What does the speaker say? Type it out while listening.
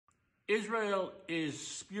Israel is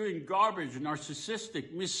spewing garbage,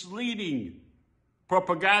 narcissistic, misleading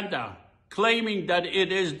propaganda, claiming that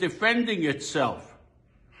it is defending itself,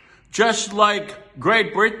 just like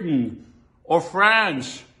Great Britain or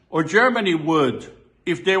France or Germany would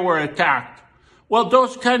if they were attacked. Well,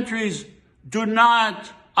 those countries do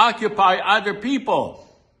not occupy other people.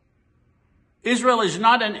 Israel is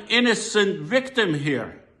not an innocent victim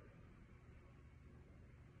here.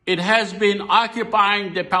 It has been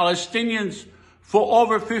occupying the Palestinians for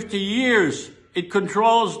over 50 years. It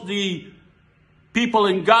controls the people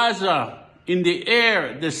in Gaza, in the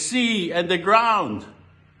air, the sea, and the ground.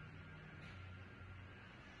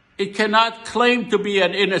 It cannot claim to be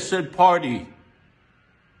an innocent party.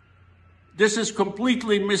 This is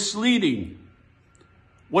completely misleading.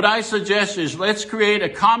 What I suggest is let's create a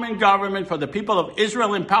common government for the people of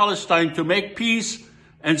Israel and Palestine to make peace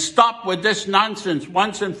and stop with this nonsense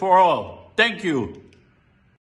once and for all. Thank you.